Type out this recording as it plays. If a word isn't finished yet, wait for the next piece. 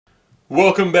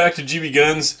Welcome back to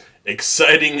GBGuns.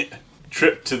 Exciting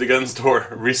trip to the gun store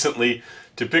recently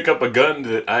to pick up a gun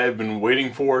that I have been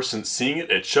waiting for since seeing it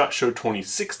at SHOT Show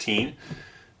 2016,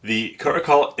 the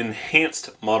Caracal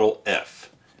Enhanced Model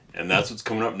F. And that's what's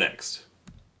coming up next.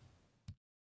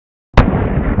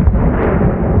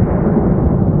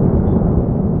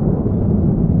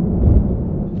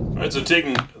 Alright, so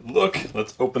taking a look,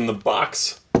 let's open the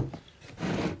box.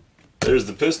 There's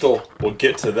the pistol. We'll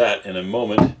get to that in a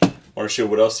moment. I want to show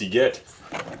what else you get.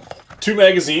 2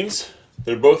 magazines.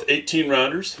 They're both 18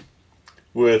 rounders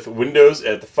with windows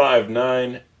at the 5,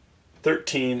 9,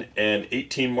 13, and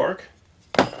 18 mark.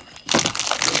 We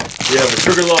have a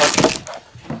trigger lock.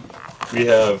 We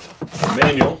have a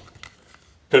manual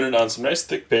printed on some nice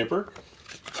thick paper.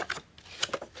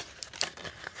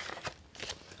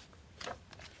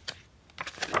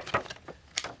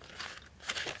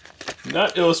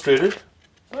 Not illustrated.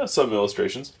 Some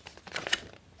illustrations.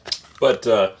 But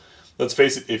let's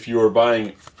face it, if you are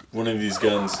buying one of these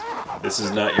guns, this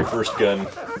is not your first gun.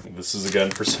 This is a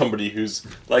gun for somebody who's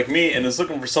like me and is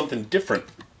looking for something different,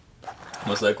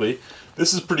 most likely.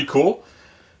 This is pretty cool.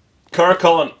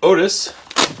 Caracal and Otis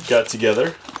got together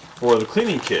for the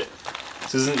cleaning kit.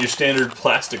 This isn't your standard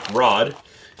plastic rod.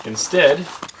 Instead,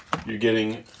 you're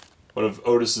getting one of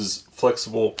Otis's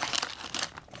flexible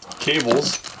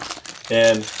cables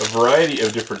and a variety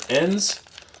of different ends.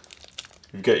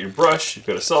 You've got your brush, you've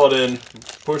got a solid end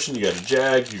pushing, you got a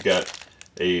jag, you've got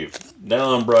a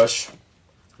nylon brush,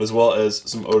 as well as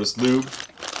some Otis lube,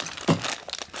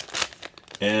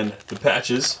 and the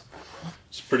patches.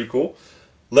 It's pretty cool.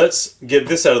 Let's get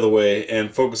this out of the way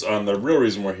and focus on the real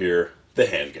reason we're here, the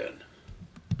handgun.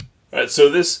 Alright, so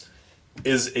this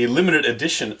is a limited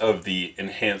edition of the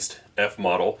Enhanced F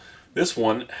model. This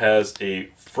one has a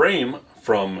frame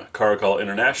from Caracal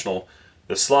International.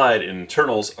 The slide and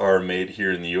internals are made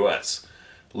here in the US.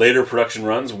 Later production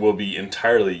runs will be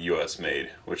entirely US made,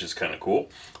 which is kind of cool.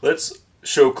 Let's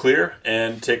show clear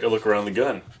and take a look around the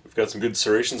gun. We've got some good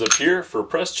serrations up here for a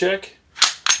press check.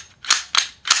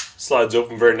 Slides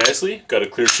open very nicely, got a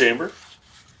clear chamber.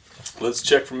 Let's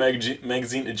check for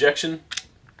magazine ejection.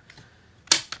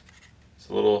 It's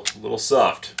a little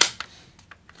soft.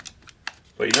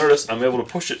 But you notice I'm able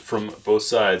to push it from both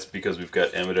sides because we've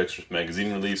got ambidextrous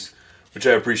magazine release, which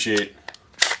I appreciate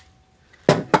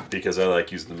because I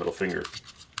like using the middle finger.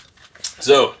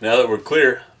 So now that we're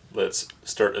clear, let's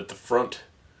start at the front.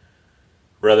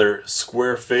 Rather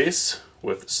square face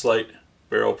with slight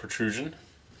barrel protrusion.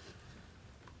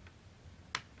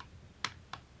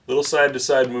 Little side to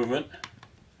side movement.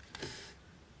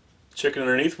 Checking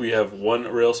underneath, we have one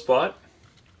rail spot.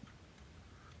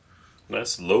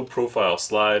 Nice low profile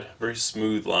slide, very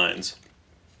smooth lines.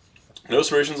 No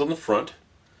serrations on the front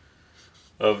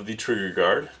of the trigger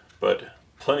guard, but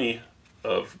plenty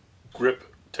of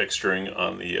grip texturing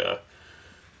on the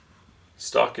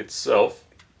stock itself.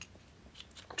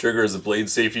 Trigger is the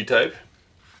blade safety type.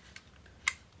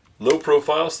 Low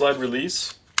profile slide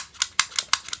release,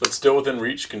 but still within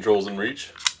reach, controls in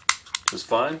reach, which is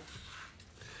fine.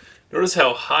 Notice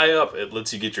how high up it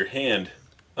lets you get your hand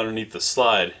underneath the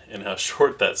slide and how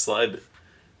short that slide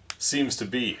seems to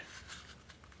be.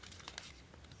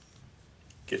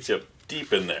 Gets you up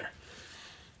deep in there.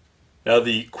 Now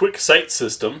the quick sight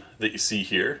system that you see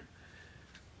here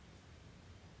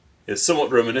is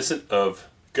somewhat reminiscent of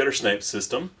gutter snipe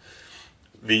system.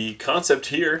 The concept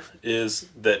here is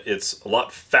that it's a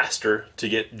lot faster to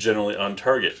get generally on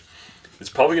target. It's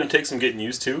probably going to take some getting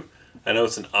used to. I know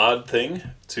it's an odd thing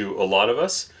to a lot of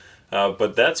us,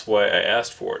 but that's why I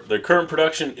asked for it. The current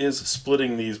production is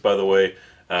splitting these, by the way,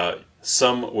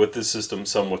 some with this system,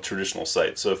 some with traditional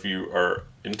sight. So if you are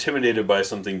intimidated by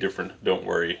something different, don't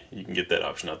worry, you can get that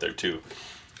option out there too.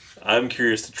 I'm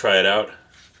curious to try it out.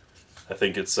 I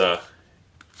think it's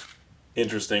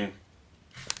interesting.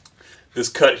 This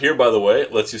cut here, by the way,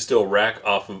 lets you still rack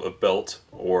off of a belt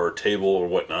or table or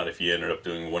whatnot if you ended up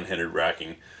doing one-handed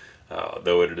racking,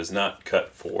 though it is not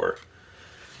cut for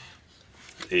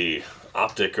a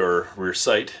optic or rear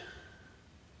sight.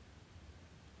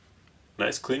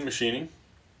 Nice clean machining.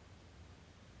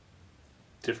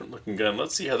 Different looking gun.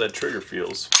 Let's see how that trigger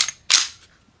feels.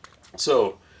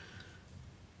 So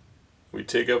we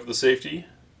take up the safety,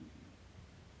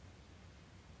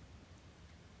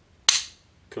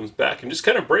 comes back and just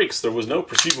kind of breaks. There was no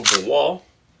perceivable wall.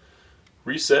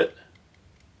 Reset.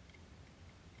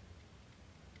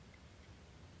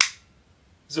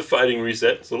 It's a fighting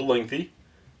reset. It's a little lengthy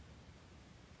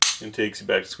and takes you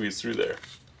back to squeeze through there.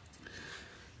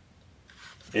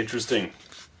 Interesting.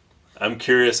 I'm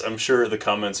curious. I'm sure the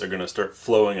comments are going to start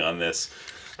flowing on this.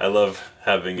 I love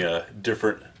having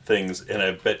different things, and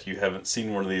I bet you haven't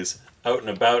seen one of these out and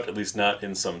about, at least not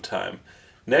in some time.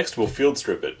 Next, we'll field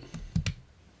strip it.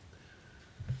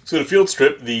 So to field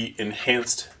strip the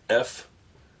Enhanced F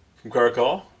from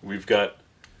Caracal, we've got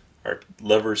our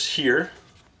levers here,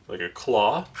 like a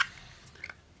claw.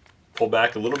 Pull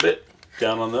back a little bit,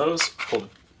 down on those.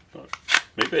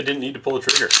 Maybe I didn't need to pull the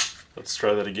trigger. Let's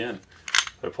try that again.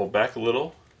 I pull back a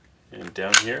little, and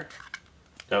down here.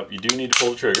 Now, you do need to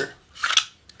pull the trigger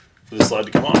for the slide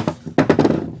to come off.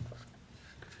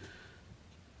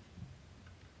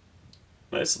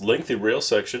 Nice lengthy rail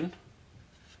section.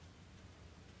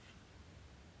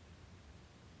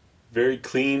 Very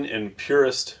clean and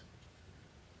purist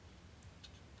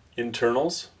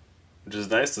internals, which is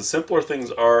nice. The simpler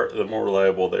things are, the more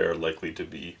reliable they are likely to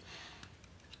be.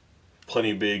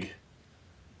 Plenty big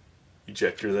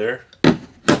ejector there.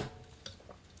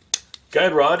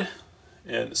 Guide rod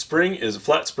and spring is a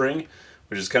flat spring,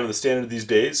 which is kind of the standard these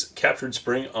days. Captured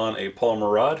spring on a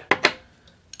polymer rod.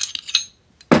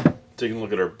 Taking a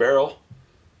look at our barrel.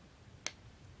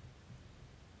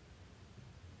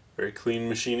 Very clean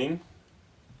machining.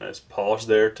 Nice polish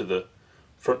there to the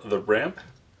front of the ramp.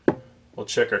 We'll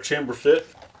check our chamber fit,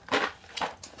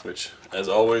 which, as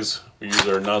always, we use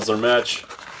our nozzler match.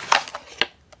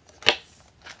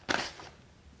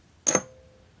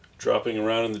 Dropping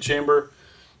around in the chamber,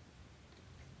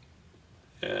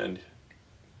 and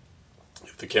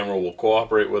if the camera will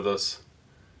cooperate with us,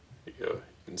 there you go. You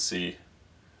can see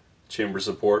chamber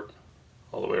support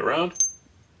all the way around.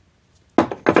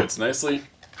 Fits nicely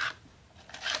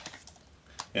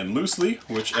and loosely,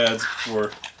 which adds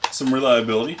for some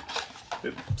reliability.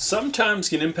 It sometimes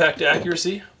can impact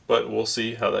accuracy, but we'll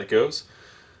see how that goes.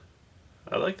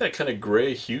 I like that kind of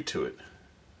gray hue to it.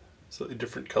 Slightly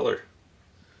different color.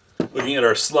 Looking at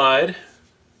our slide,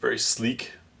 very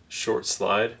sleek, short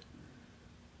slide.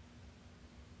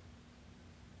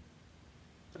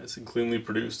 Nice and cleanly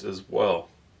produced as well.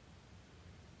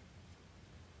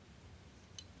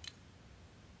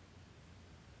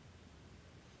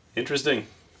 Interesting.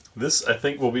 This, I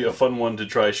think, will be a fun one to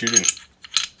try shooting.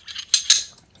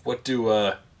 In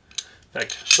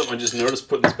fact, something I just noticed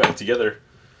putting this back together.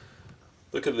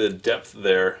 Look at the depth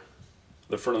there.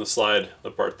 The front of the slide,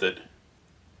 the part that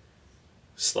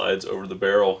slides over the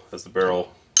barrel as the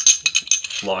barrel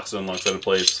locks and unlocks out of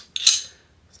place.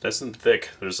 It's nice and thick.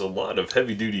 There's a lot of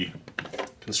heavy-duty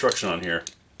construction on here.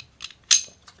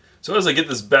 So as I get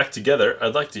this back together,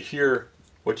 I'd like to hear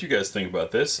what you guys think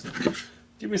about this.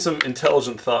 Give me some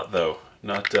intelligent thought, though,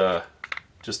 not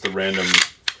just the random,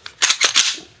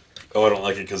 oh, I don't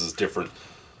like it because it's different.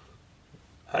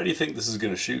 How do you think this is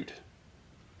going to shoot?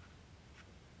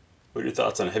 What are your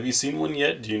thoughts on it? Have you seen one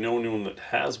yet? Do you know anyone that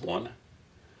has one?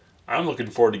 I'm looking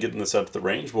forward to getting this out to the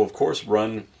range. We'll, of course,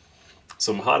 run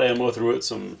some hot ammo through it,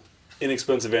 some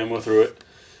inexpensive ammo through it,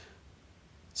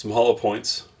 some hollow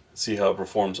points, see how it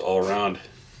performs all around.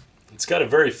 It's got a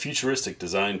very futuristic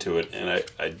design to it, and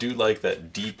I do like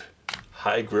that deep,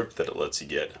 high grip that it lets you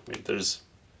get. I mean, there's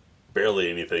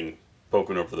barely anything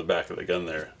poking over the back of the gun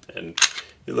there. And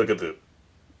you look at the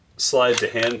slide to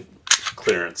hand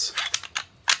clearance.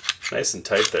 Nice and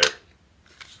tight there.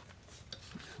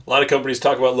 A lot of companies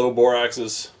talk about low bore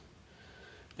axes,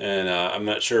 and I'm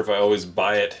not sure if I always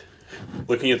buy it.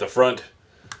 Looking at the front,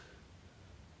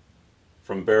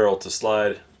 from barrel to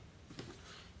slide,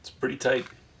 it's pretty tight.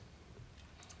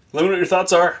 Let me know what your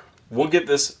thoughts are. We'll get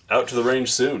this out to the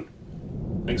range soon.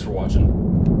 Thanks for watching.